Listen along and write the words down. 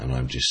and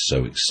I'm just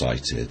so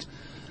excited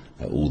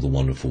at all the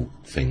wonderful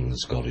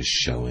things God is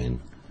showing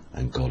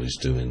and God is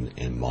doing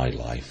in my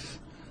life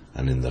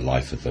and in the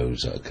life of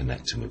those that are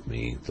connecting with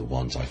me, the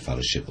ones I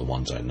fellowship, the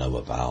ones I know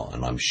about.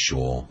 And I'm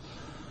sure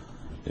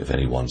if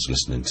anyone's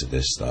listening to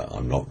this that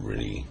I'm not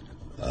really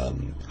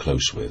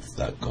close with,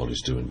 that God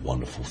is doing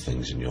wonderful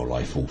things in your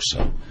life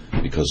also,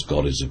 because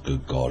God is a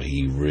good God.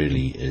 He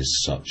really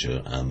is such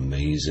an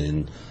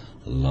amazing,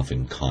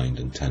 loving, kind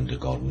and tender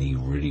God, and He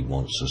really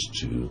wants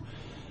us to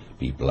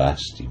be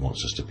blessed. He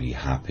wants us to be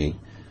happy.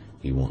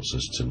 He wants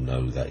us to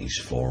know that He's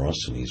for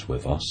us and He's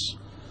with us.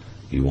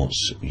 He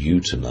wants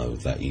you to know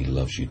that He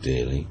loves you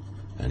dearly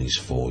and He's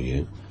for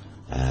you,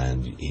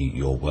 and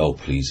you're well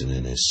pleasing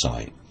in His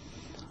sight.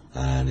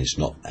 And it's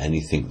not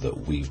anything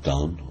that we've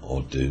done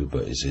or do,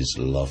 but it's His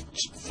love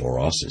for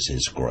us, it's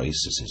His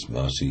grace, it's His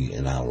mercy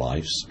in our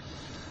lives.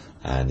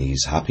 And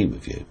He's happy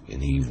with you,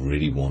 and He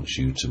really wants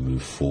you to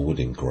move forward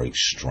in great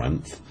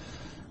strength.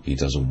 He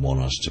doesn't want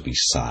us to be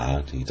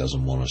sad. He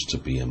doesn't want us to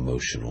be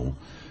emotional.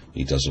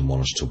 He doesn't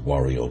want us to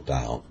worry or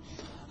doubt.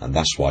 And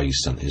that's why He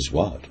sent His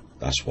word.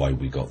 That's why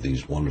we got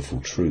these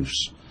wonderful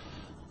truths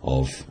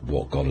of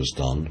what God has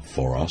done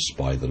for us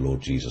by the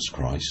Lord Jesus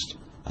Christ,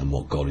 and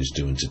what God is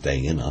doing today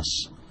in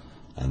us,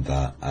 and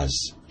that as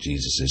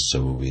Jesus is,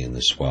 so are we in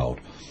this world.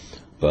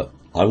 But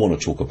I want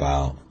to talk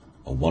about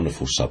a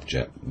wonderful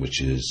subject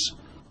which is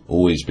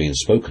always being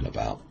spoken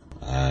about,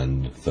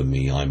 and for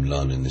me, I'm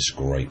learning this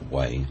great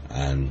way,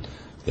 and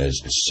there's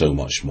so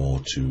much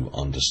more to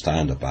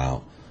understand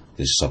about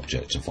this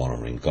subject of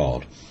honouring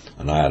God.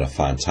 And I had a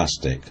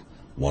fantastic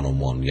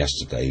one-on-one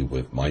yesterday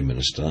with my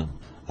minister,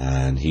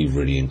 and he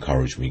really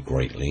encouraged me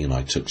greatly, and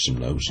I took some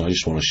notes. I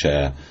just want to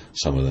share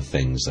some of the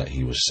things that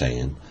he was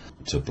saying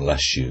to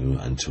bless you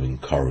and to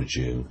encourage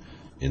you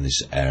in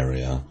this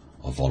area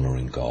of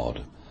honouring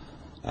God.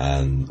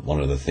 And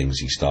one of the things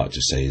he started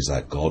to say is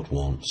that God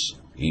wants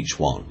each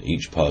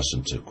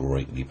person to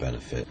greatly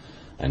benefit,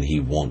 and He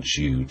wants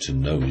you to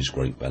know His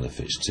great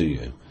benefits to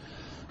you.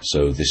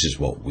 So this is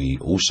what we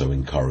also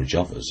encourage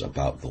others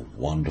about, the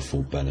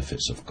wonderful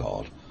benefits of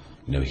God.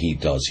 You know, He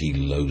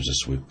loads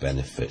us with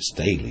benefits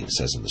daily, it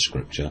says in the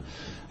scripture.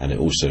 And it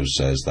also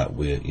says that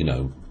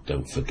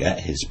don't forget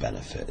His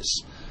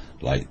benefits.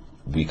 Like,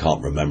 we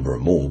can't remember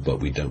them all, but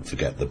we don't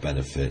forget the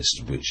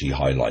benefits which He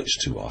highlights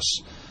to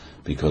us,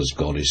 because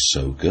God is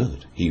so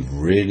good. He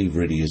really,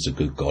 really is a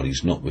good God.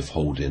 He's not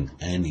withholding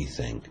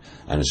anything.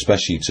 And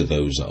especially to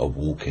those that are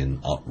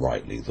walking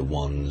uprightly, the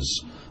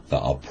ones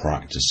that are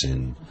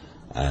practicing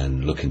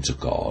and looking to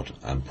God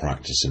and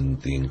practicing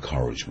the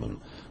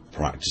encouragement,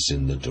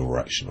 practicing the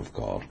direction of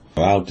God.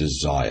 Our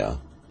desire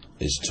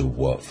is to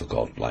work for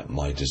God. Like,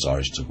 my desire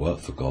is to work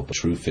for God, but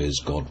the truth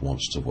is God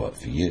wants to work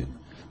for you.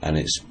 And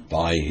it's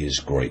by His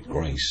great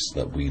grace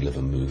that we live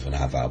and move and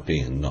have our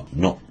being,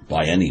 not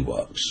by any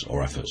works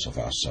or efforts of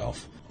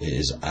ourselves. It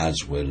is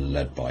as we're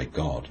led by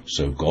God.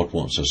 So God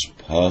wants us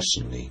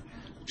personally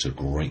to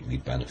greatly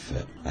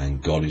benefit,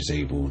 and God is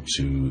able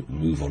to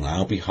move on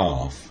our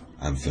behalf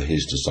and for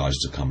His desires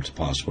to come to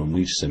pass when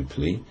we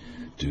simply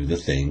do the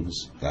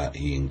things that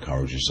He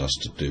encourages us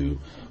to do,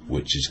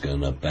 which is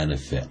going to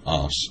benefit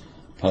us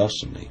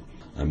personally.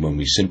 And when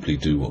we simply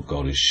do what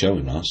God is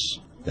showing us,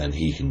 then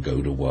He can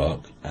go to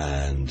work,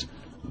 and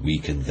we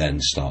can then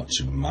start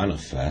to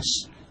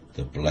manifest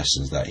the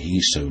blessings that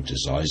He so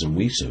desires and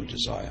we so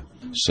desire.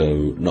 So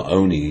not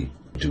only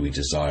do we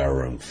desire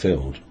our own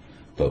field,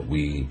 but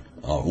we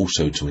are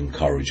also to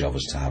encourage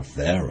others to have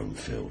their own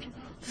field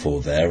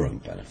for their own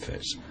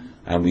benefits,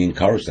 and we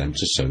encourage them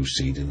to sow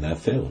seed in their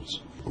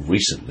fields.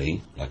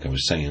 Recently, like I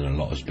was saying, a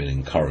lot has been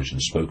encouraged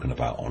and spoken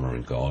about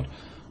honouring God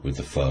with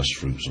the first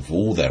fruits of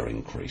all their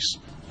increase.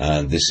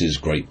 And this is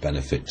great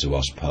benefit to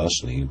us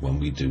personally when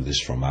we do this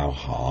from our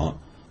heart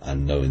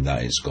and knowing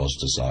that it's God's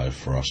desire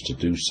for us to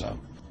do so.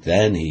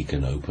 Then He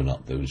can open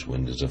up those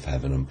windows of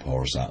heaven and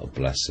pour us out a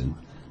blessing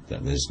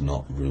that there's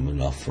not room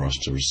enough for us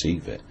to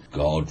receive it.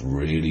 God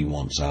really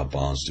wants our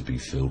barns to be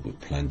filled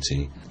with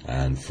plenty,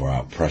 and for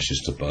our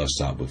pressures to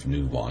burst out with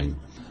new wine.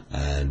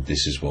 And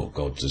this is what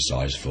God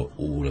desires for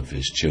all of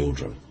His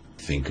children.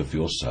 Think of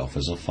yourself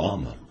as a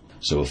farmer.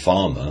 So a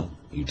farmer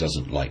who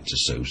doesn't like to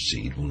sow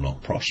seed will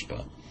not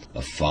prosper.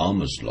 A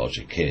farmer's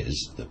logic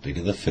is, the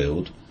bigger the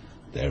field,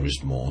 there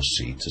is more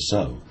seed to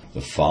sow.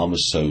 The farmer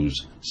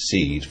sows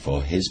seed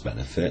for his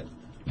benefit,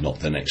 not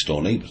the next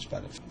door neighbour's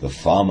benefit. The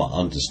farmer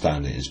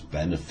understands it is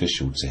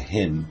beneficial to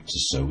him to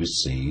sow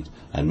his seed,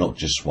 and not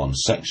just one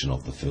section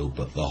of the field,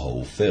 but the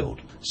whole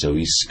field. So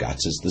he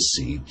scatters the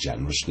seed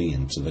generously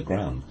into the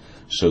ground.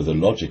 So the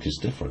logic is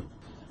different.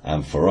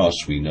 And for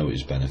us, we know it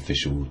is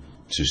beneficial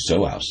to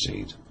sow our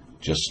seed,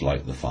 just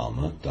like the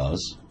farmer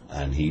does,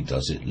 and he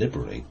does it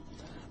liberally.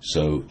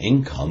 So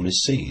income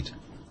is seed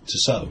to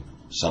sow.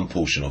 Some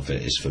portion of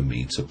it is for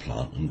me to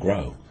plant and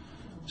grow,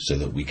 so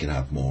that we can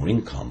have more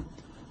income.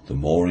 The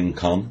more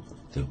income,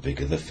 the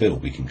bigger the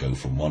field. We can go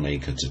from 1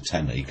 acre to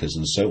 10 acres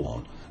and so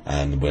on.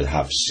 And we'll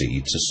have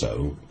seed to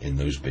sow in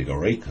those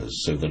bigger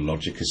acres. So the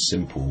logic is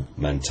simple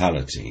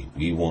mentality.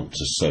 We want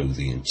to sow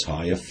the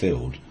entire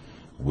field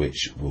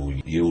which will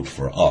yield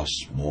for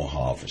us more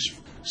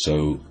harvest.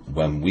 So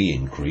when we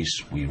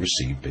increase, we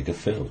receive bigger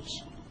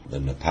fields. The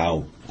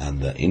Nepal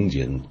and the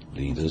Indian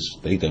leaders,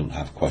 they don't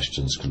have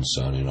questions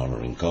concerning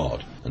honouring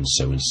God and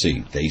sowing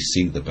seed. They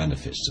see the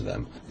benefits to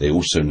them. They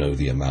also know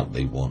the amount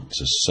they want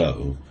to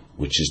sow,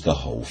 which is the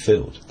whole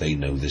field. They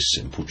know this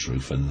simple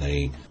truth and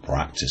they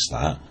practice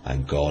that,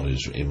 and God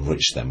has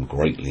enriched them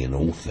greatly in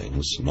all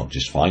things, not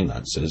just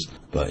finances,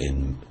 but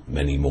in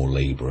many more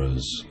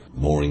labourers,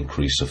 more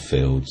increase of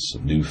fields,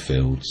 new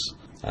fields,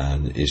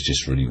 and it's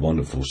just really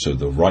wonderful. So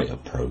the right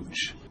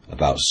approach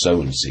about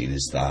sowing seed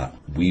is that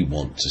we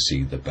want to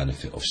see the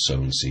benefit of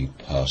sowing seed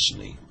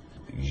personally.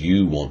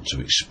 You want to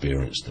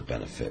experience the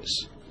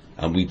benefits.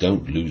 And we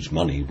don't lose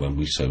money when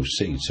we sow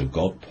seed. So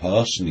God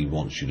personally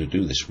wants you to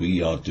do this.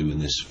 We are doing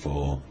this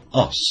for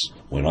us.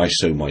 When I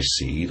sow my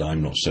seed,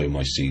 I'm not sowing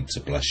my seed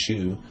to bless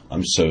you.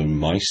 I'm sowing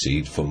my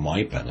seed for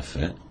my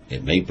benefit.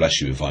 It may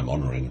bless you if I'm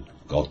honouring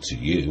God to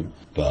you,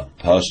 but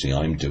personally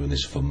I'm doing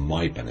this for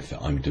my benefit.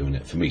 I'm doing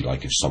it for me.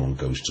 Like if someone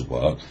goes to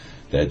work,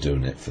 they're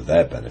doing it for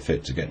their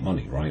benefit to get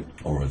money, right?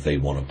 Or if they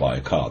want to buy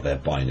a car, they're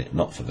buying it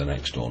not for the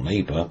next door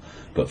neighbour,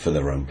 but for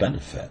their own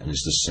benefit. And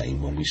it's the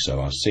same when we sow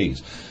our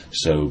seeds.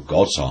 So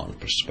God's heart and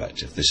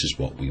perspective, this is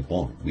what we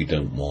want. We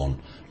don't want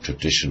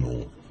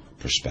traditional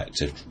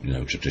perspective,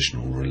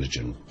 traditional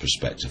religion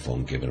perspective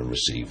on giving and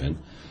receiving,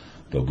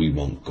 but we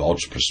want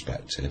God's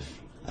perspective.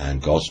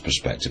 And God's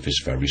perspective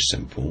is very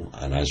simple,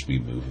 and as we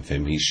move with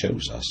him, he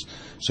shows us.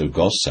 So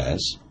God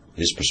says,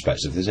 his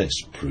perspective is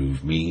this: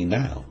 prove me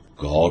now.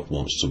 God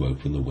wants to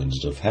open the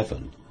windows of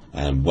heaven.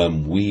 And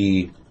when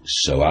we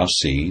sow our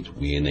seed,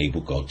 we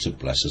enable God to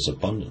bless us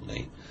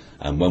abundantly.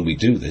 And when we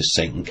do this,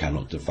 Satan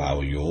cannot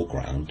devour your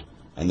ground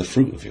and the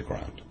fruit of your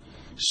ground.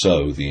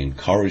 So the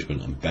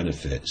encouragement and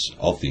benefits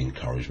of the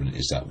encouragement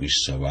is that we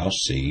sow our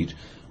seed,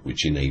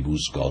 which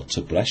enables God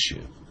to bless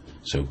you.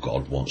 So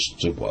God wants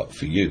to work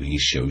for you. He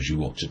shows you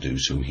what to do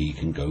so he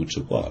can go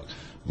to work.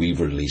 We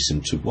release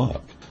him to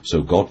work.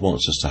 So God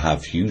wants us to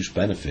have huge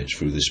benefits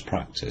through this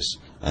practice,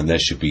 and there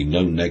should be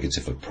no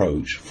negative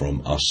approach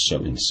from us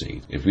sowing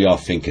seed. If we are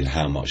thinking,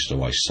 how much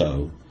do I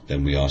sow,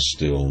 then we are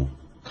still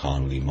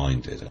carnally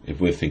minded. If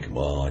we're thinking,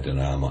 well, I don't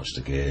know how much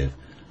to give,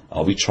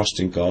 are we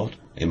trusting God?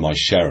 In my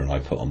sharing I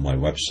put on my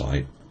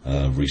website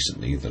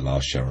recently, the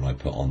last sharing I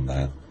put on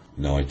there,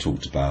 I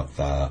talked about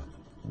that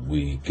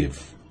we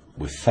give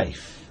with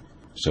faith.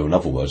 So in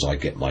other words, I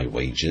get my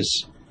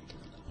wages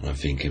and I'm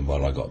thinking,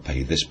 well, I got to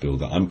pay this bill.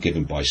 That I'm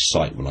giving by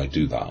sight. When I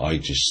do that, I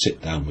just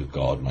sit down with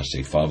God and I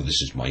say, Father,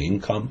 this is my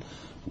income.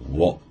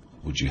 What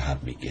would you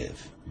have me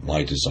give?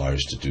 My desire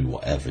is to do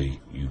whatever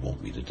you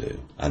want me to do.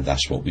 And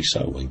that's what we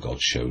sow. When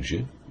God shows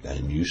you,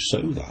 then you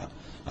sow that.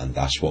 And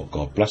that's what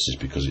God blesses,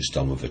 because it's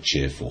done with a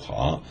cheerful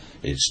heart.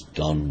 It's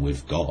done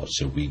with God.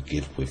 So we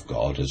give with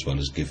God as well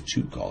as give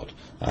to God.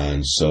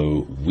 And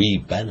so we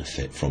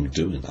benefit from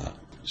doing that.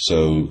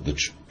 So the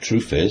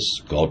truth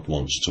is, God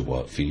wants to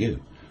work for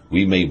you.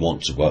 We may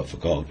want to work for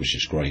God, which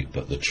is great,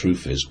 but the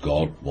truth is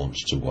God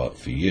wants to work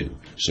for you.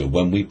 So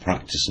when we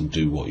practice and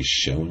do what he's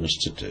showing us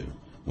to do,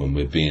 when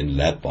we're being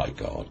led by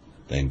God,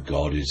 then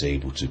God is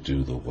able to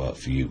do the work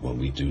for you. When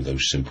we do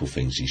those simple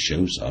things he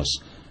shows us,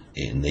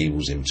 it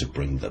enables him to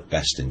bring the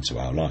best into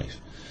our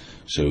life.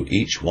 So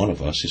each one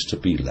of us is to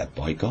be led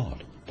by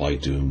God by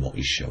doing what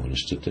he's showing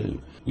us to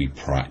do. We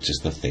practice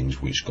the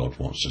things which God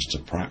wants us to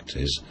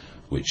practice,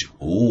 which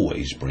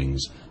always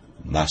brings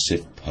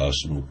massive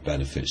personal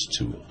benefits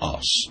to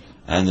us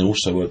and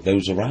also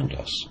those around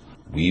us.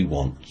 We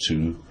want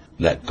to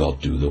let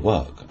God do the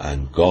work,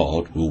 and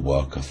God will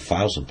work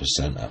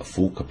 1,000% at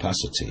full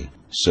capacity.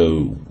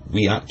 So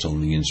we act on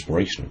the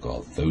inspiration of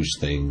God, those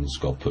things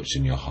God puts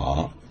in your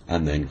heart,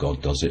 and then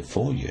God does it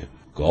for you.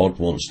 God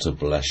wants to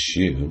bless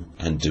you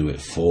and do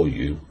it for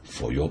you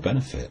for your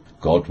benefit.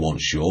 God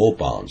wants your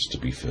barns to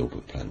be filled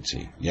with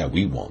plenty. Yeah,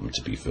 we want them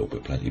to be filled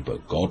with plenty,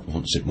 but God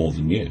wants it more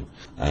than you.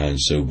 And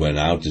so when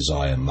our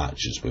desire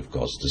matches with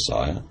God's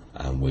desire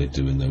and we're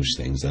doing those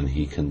things, then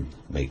he can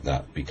make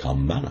that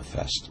become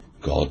manifest.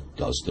 God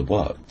does the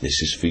work. This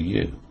is for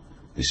you.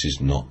 This is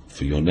not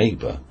for your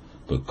neighbour,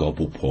 but God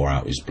will pour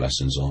out his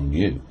blessings on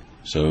you.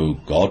 So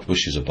God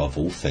wishes above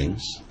all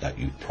things that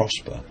you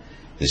prosper.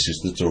 This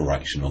is the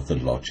direction of the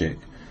logic.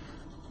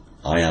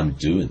 I am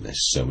doing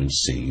this sowing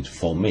seed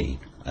for me,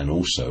 and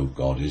also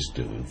God is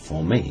doing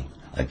for me.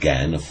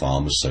 Again, a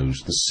farmer sows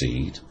the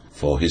seed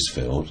for his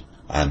field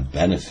and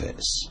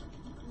benefits,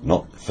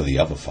 not for the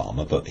other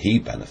farmer, but he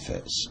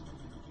benefits.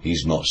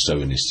 He's not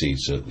sowing his seed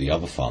so that the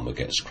other farmer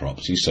gets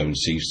crops. He's sowing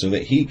seeds so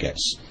that he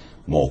gets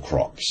more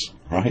crops,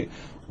 right?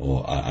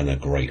 And a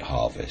great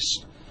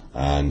harvest.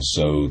 And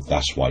so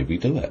that's why we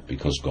do it,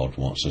 because God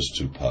wants us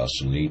to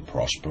personally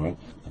prosper,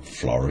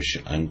 flourish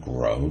and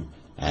grow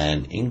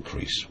and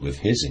increase with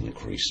his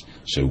increase.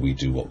 So we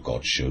do what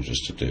God shows us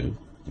to do,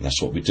 and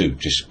that's what we do.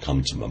 Just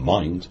come to my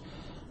mind,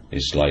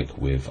 it's like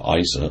with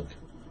Isaac,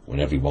 when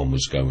everyone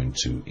was going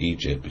to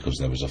Egypt because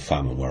there was a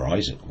famine where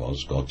Isaac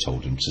was, God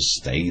told him to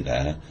stay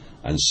there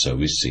and sow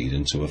his seed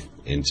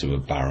into a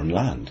barren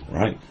land,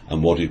 right?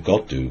 And what did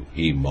God do?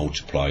 He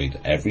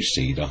multiplied every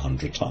seed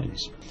 100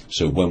 times.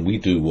 So when we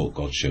do what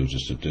God shows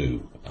us to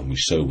do, and we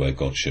sow where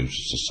God shows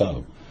us to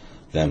sow,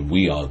 then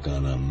we are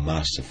going to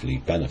massively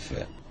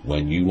benefit.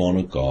 When you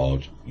honor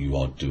God, you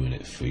are doing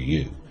it for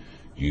you.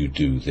 You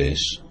do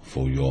this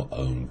for your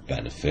own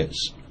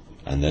benefits,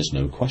 and there's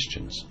no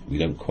questions. We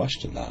don't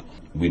question that.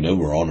 We know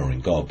we're honoring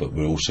God, but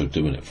we're also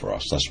doing it for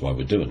us. That's why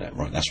we're doing it,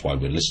 right? That's why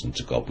we're listening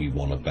to God. We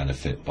want to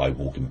benefit by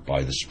walking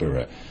by the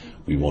Spirit.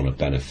 We want to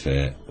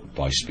benefit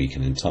by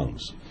speaking in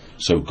tongues.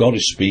 So God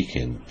is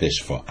speaking this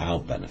for our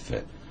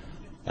benefit,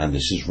 and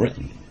this is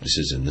written. This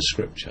is in the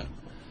Scripture.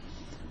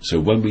 So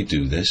when we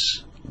do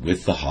this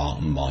with the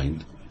heart and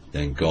mind,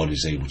 then God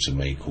is able to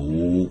make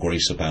all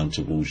grace abound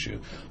towards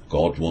you.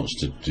 God wants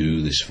to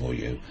do this for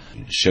you,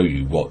 show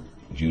you what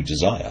you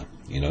desire.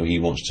 He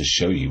wants to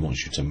show you, he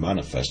wants you to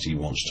manifest, he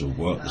wants to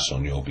work this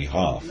on your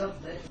behalf.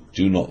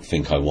 Do not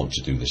think I want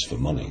to do this for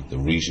money. The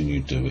reason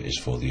you do it is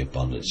for the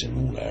abundance in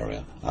all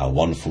area. Our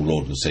wonderful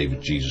Lord and Saviour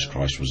Jesus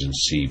Christ was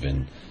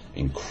receiving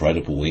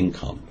incredible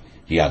income.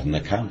 He had an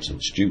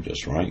accountant,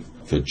 Judas, right?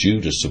 For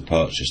Judas to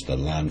purchase the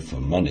land for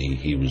money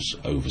he was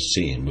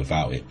overseeing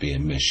without it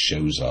being missed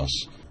shows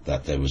us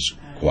that there was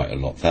quite a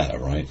lot there,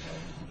 right?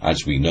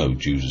 As we know,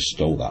 Judas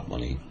stole that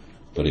money,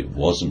 but it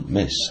wasn't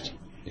missed.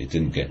 It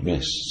didn't get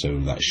missed. So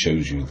that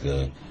shows you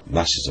the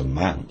massive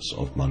amounts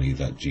of money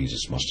that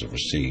Jesus must have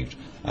received.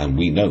 And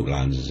we know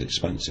land is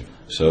expensive.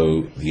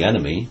 So the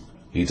enemy,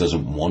 he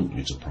doesn't want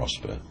you to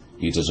prosper.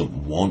 He doesn't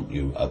want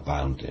you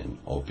abounding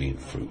or being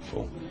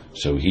fruitful.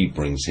 So he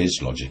brings his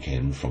logic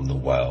in from the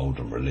world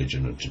and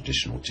religion and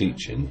traditional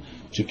teaching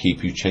to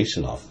keep you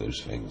chasing after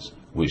those things,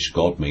 which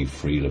God made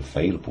freely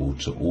available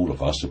to all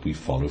of us if we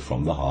follow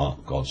from the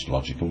heart God's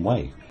logic and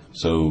way.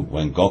 So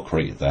when God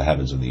created the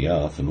heavens and the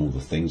earth and all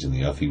the things in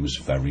the earth, he was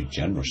very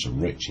generous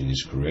and rich in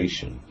his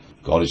creation.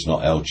 God is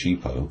not El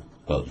Cheapo,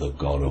 but the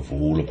God of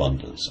all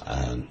abundance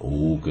and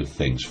all good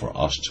things for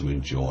us to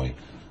enjoy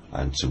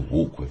and to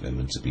walk with him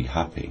and to be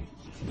happy.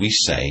 We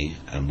say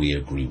and we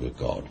agree with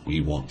God.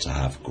 We want to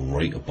have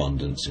great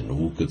abundance in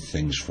all good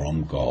things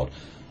from God,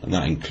 and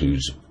that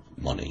includes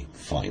money,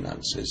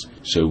 finances.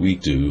 So we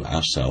do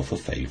ourselves a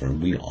favour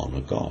and we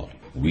honour God.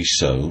 We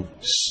sow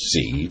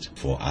seed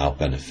for our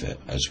benefit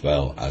as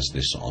well as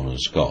this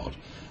honours God,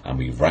 and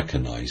we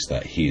recognise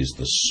that he is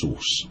the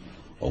source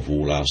of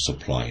all our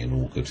supply and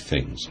all good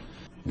things.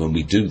 When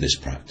we do this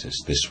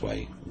practice this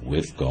way,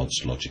 with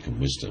God's logic and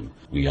wisdom,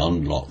 we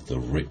unlock the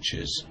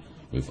riches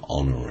with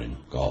honouring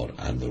God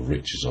and the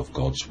riches of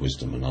God's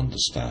wisdom and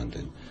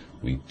understanding.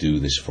 We do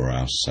this for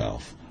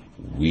ourselves.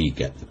 We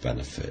get the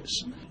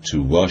benefits.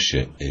 To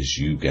worship is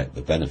you get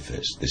the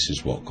benefits. This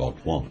is what God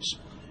wants.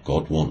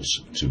 God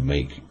wants to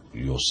make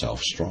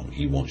yourself strong.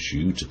 He wants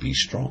you to be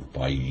strong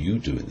by you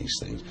doing these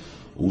things.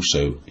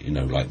 Also,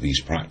 like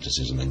these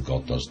practices, and then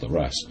God does the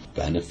rest.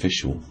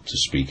 Beneficial to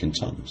speak in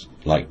tongues.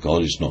 Like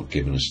God is not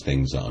giving us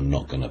things that are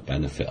not going to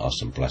benefit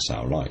us and bless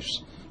our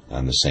lives.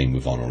 And the same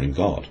with honouring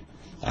God.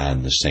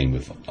 And the same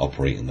with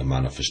operating the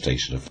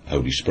manifestation of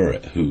Holy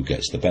Spirit. Who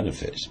gets the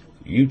benefits?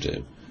 You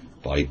do.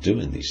 By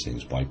doing these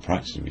things, by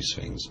practicing these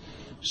things.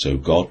 So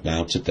God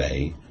now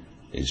today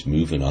is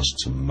moving us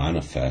to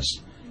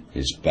manifest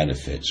his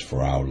benefits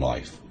for our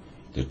life.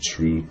 The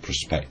true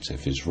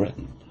perspective is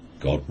written.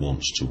 God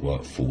wants to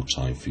work full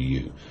time for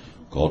you.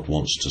 God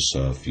wants to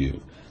serve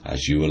you.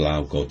 As you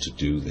allow God to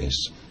do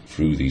this,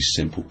 through these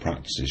simple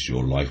practices,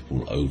 your life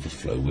will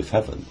overflow with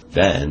heaven.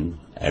 Then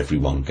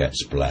everyone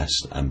gets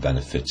blessed and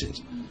benefited.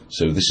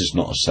 So this is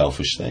not a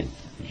selfish thing.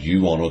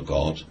 You honour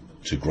God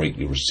to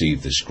greatly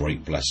receive this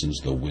great blessings,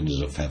 the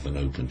windows of heaven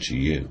open to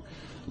you.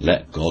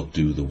 Let God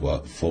do the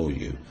work for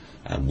you,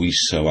 and we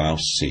sow our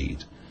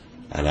seed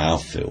and our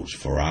fields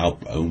for our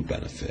own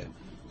benefit.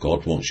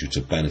 God wants you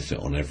to benefit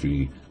on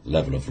every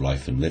level of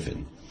life and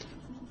living.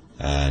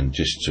 And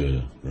just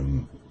to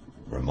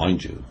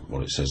remind you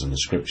what it says in the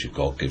scripture,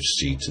 God gives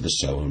seed to the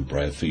sower and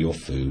bread for your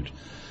food,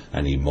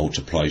 and he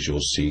multiplies your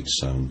seed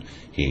sown.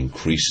 He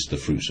increases the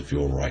fruits of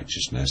your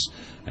righteousness,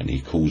 and he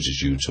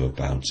causes you to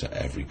abound to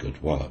every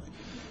good work.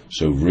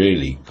 So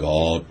really,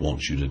 God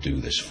wants you to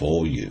do this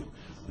for you.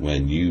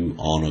 When you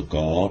honour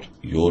God,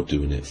 you're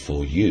doing it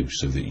for you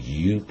so that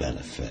you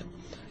benefit.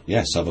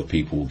 Yes, other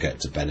people will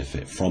get to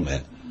benefit from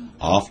it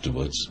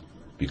afterwards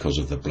because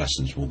of the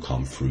blessings will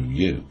come through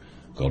you.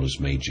 God has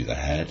made you the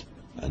head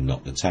and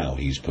not the tail.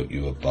 He's put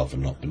you above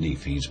and not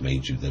beneath. He's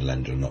made you the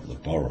lender and not the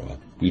borrower.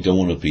 We don't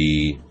want to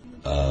be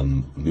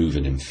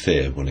moving in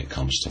fear when it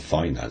comes to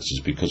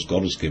finances, because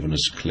God has given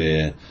us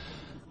clear,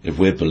 if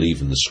we're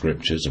believing the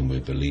scriptures and we're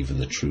believing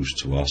the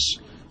truths to us,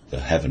 the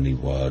heavenly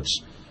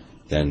words,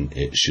 then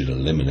it should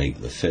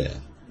eliminate the fear,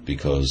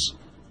 because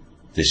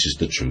this is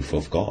the truth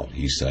of God.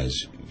 He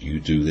says, you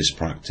do this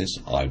practice,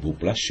 I will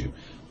bless you.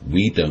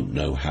 We don't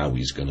know how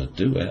he's going to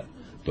do it,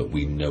 but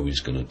we know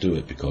he's going to do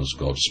it because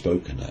God's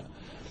spoken it.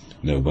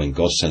 When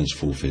God sends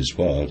forth his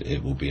word,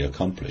 it will be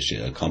accomplished.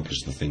 It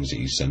accomplishes the things that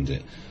he sent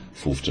it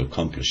forth to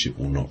accomplish. It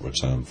will not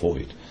return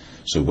void.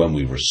 So when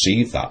we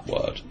receive that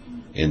word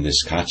in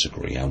this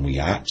category and we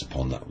act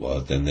upon that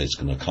word, then it's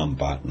going to come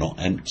back not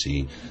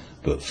empty,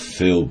 but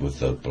filled with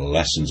the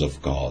blessings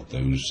of God,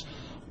 those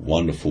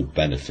wonderful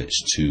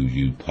benefits to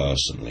you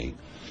personally.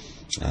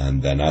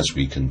 And then as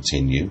we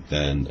continue,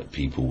 then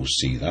people will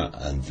see that,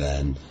 and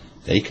then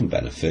they can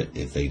benefit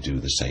if they do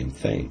the same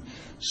thing.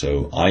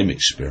 So I'm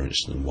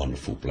experiencing the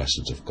wonderful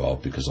blessings of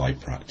God because I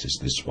practice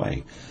this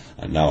way.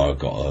 And now I've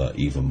got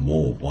even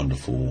more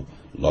wonderful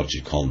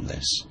logic on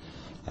this,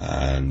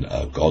 and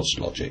God's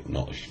logic,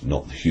 not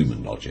the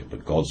human logic,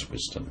 but God's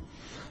wisdom.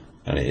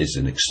 And it is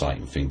an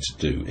exciting thing to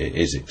do. It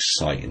is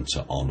exciting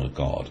to honour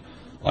God.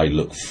 I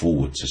look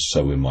forward to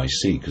sowing my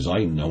seed because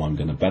I know I'm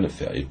going to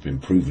benefit. It's been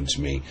proven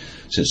to me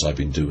since I've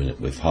been doing it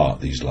with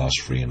heart these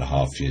last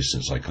 3.5 years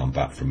since I come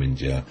back from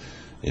India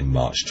in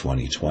March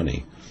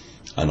 2020.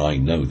 And I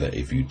know that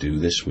if you do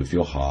this with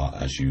your heart,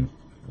 as you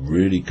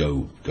really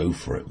go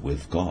for it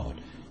with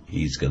God,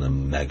 he's going to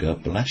mega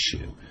bless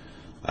you.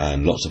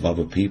 And lots of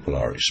other people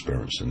are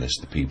experiencing this,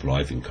 the people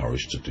I've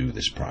encouraged to do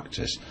this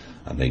practice,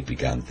 and they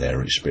began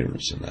their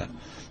experience in that.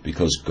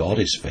 Because God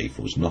is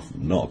faithful. It's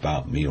not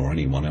about me or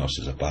anyone else.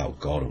 It's about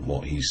God and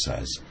what he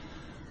says.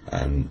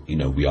 And,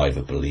 we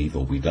either believe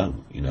or we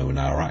don't. And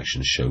our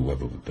actions show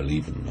whether we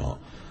believe it or not.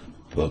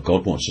 But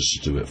God wants us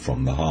to do it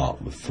from the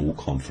heart with full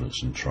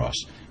confidence and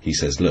trust. He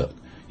says, look,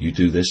 you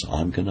do this,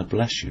 I'm going to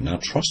bless you. Now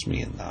trust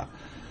me in that.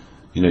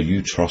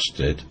 You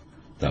trusted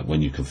that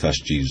when you confess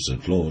Jesus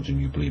as Lord and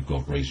you believe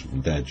God raised him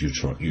from the dead,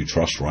 you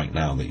trust right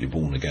now that you're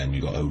born again, you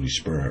got Holy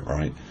Spirit,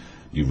 right?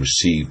 You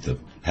receive the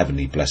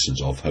heavenly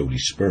blessings of Holy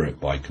Spirit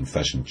by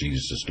confessing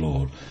Jesus as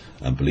Lord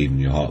and believing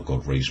in your heart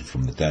God raised him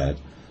from the dead.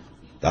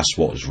 That's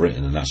what is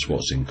written and that's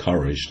what's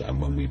encouraged.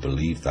 And when we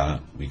believe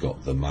that, we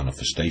got the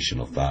manifestation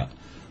of that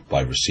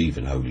by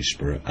receiving Holy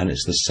Spirit. And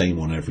it's the same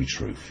on every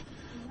truth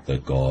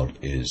that God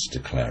is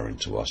declaring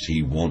to us.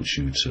 He wants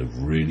you to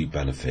really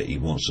benefit. He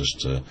wants us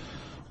to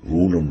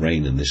rule and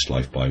reign in this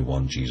life by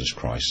one Jesus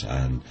Christ.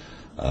 And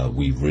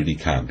we really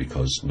can,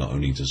 because not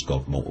only does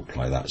God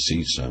multiply that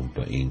seed sown,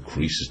 but he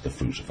increases the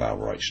fruits of our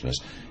righteousness.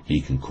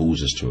 He can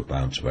cause us to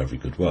abound to every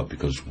good work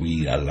because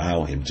we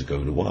allow him to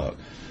go to work.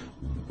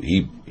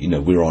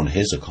 We're on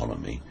his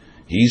economy.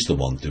 He's the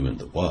one doing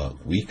the work.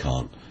 We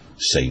can't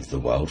save the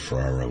world for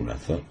our own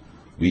effort.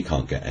 We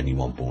can't get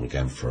anyone born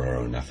again for our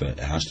own effort. It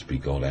has to be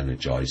God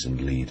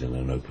energizing, leading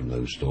and open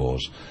those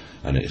doors.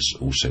 And it's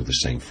also the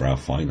same for our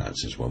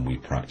finances. When we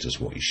practice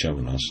what he's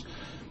showing us,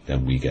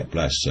 then we get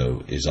blessed.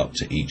 So it's up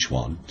to each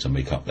one to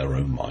make up their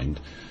own mind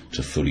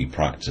to fully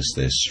practice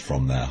this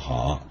from their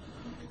heart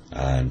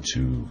and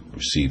to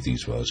receive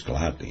these words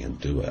gladly and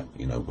do it.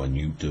 When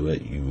you do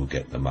it, you will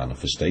get the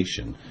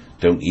manifestation.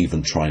 Don't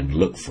even try and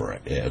look for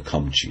it. It'll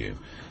come to you.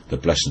 The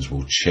blessings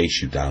will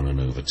chase you down and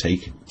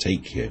overtake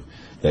you.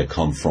 They'll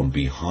come from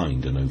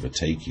behind and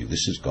overtake you.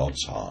 This is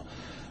God's heart.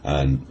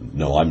 And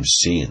no, I'm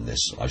seeing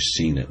this. I've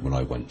seen it when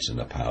I went to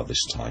Nepal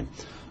this time.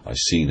 I've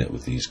seen it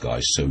with these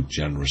guys, so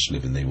generous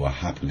living. They were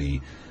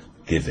happily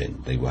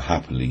giving. They were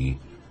happily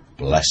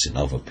blessing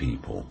other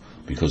people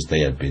because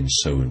they had been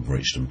so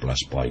enriched and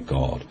blessed by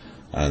God.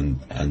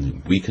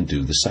 And we can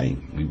do the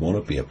same. We want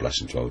to be a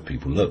blessing to other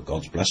people. Look,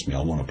 God's blessed me.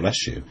 I want to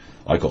bless you.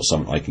 I got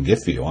something I can give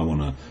for you. I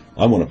want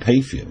to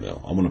pay for your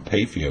meal. I want to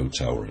pay for your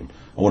hotel room.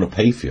 I want to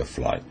pay for your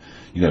flight.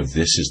 This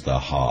is the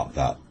heart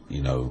that,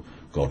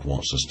 God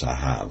wants us to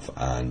have.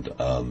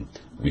 And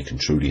we can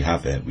truly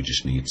have it. We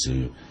just need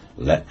to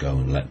let go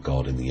and let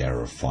God in the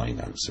area of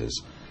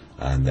finances.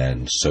 And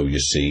then sow your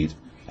seed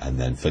and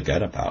then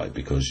forget about it,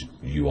 because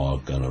you are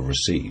going to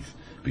receive.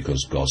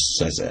 Because God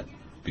says it.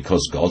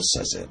 Because God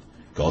says it.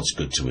 God's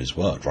good to his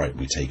word, right?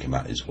 We take him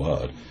at his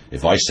word.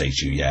 If I say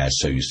to you, yeah,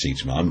 sow your seed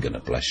to me, I'm going to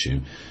bless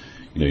you,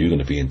 you're going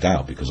to be in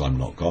doubt because I'm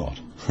not God.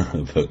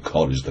 But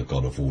God is the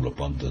God of all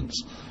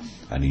abundance.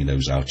 And he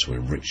knows how to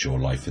enrich your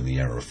life in the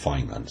area of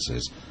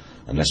finances.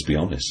 And let's be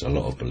honest, a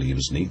lot of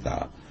believers need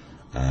that.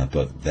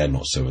 But they're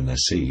not sowing their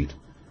seed.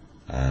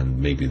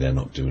 And maybe they're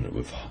not doing it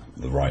with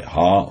the right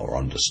heart or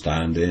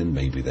understanding.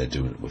 Maybe they're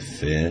doing it with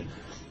fear.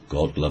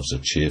 God loves a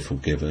cheerful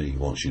giver. He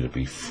wants you to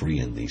be free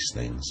in these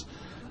things.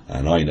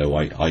 And I know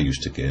I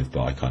used to give,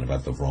 but I kind of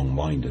had the wrong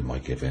mind in my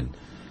giving.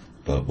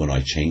 But when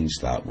I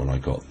changed that, when I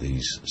got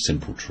these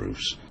simple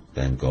truths,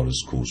 then God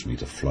has caused me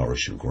to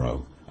flourish and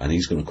grow. And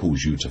he's going to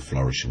cause you to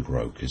flourish and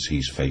grow because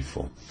he's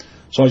faithful.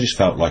 So I just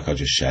felt like I'd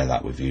just share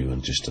that with you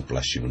and just to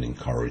bless you and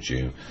encourage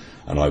you.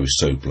 And I was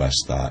so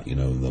blessed that,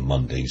 the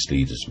Monday's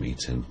leaders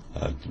meeting,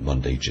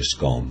 Monday just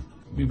gone,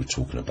 we were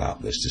talking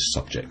about this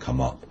subject come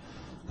up.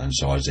 And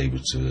so I was able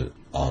to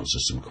answer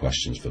some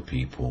questions for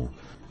people.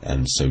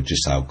 And so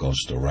just how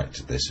God's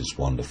directed this is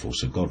wonderful.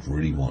 So God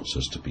really wants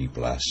us to be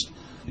blessed.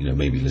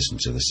 Maybe listen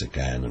to this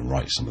again and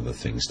write some of the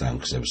things down,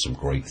 because there were some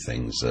great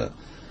things that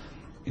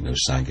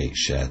Sandgate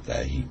shared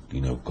there,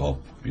 God,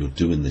 you're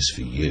doing this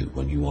for you.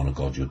 When you honour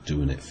God, you're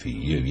doing it for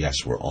you.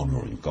 Yes, we're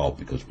honouring God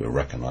because we're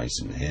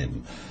recognising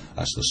Him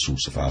as the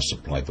source of our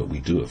supply, but we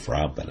do it for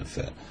our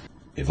benefit.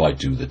 If I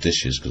do the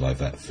dishes because I've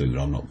had food,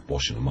 I'm not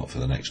washing them up for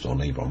the next door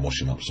neighbour. I'm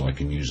washing up so I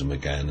can use them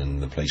again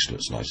and the place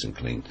looks nice and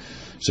clean.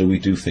 So we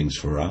do things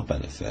for our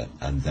benefit,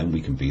 and then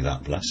we can be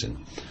that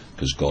blessing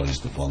because God is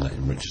the one that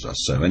enriches us.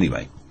 So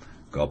anyway,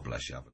 God bless you.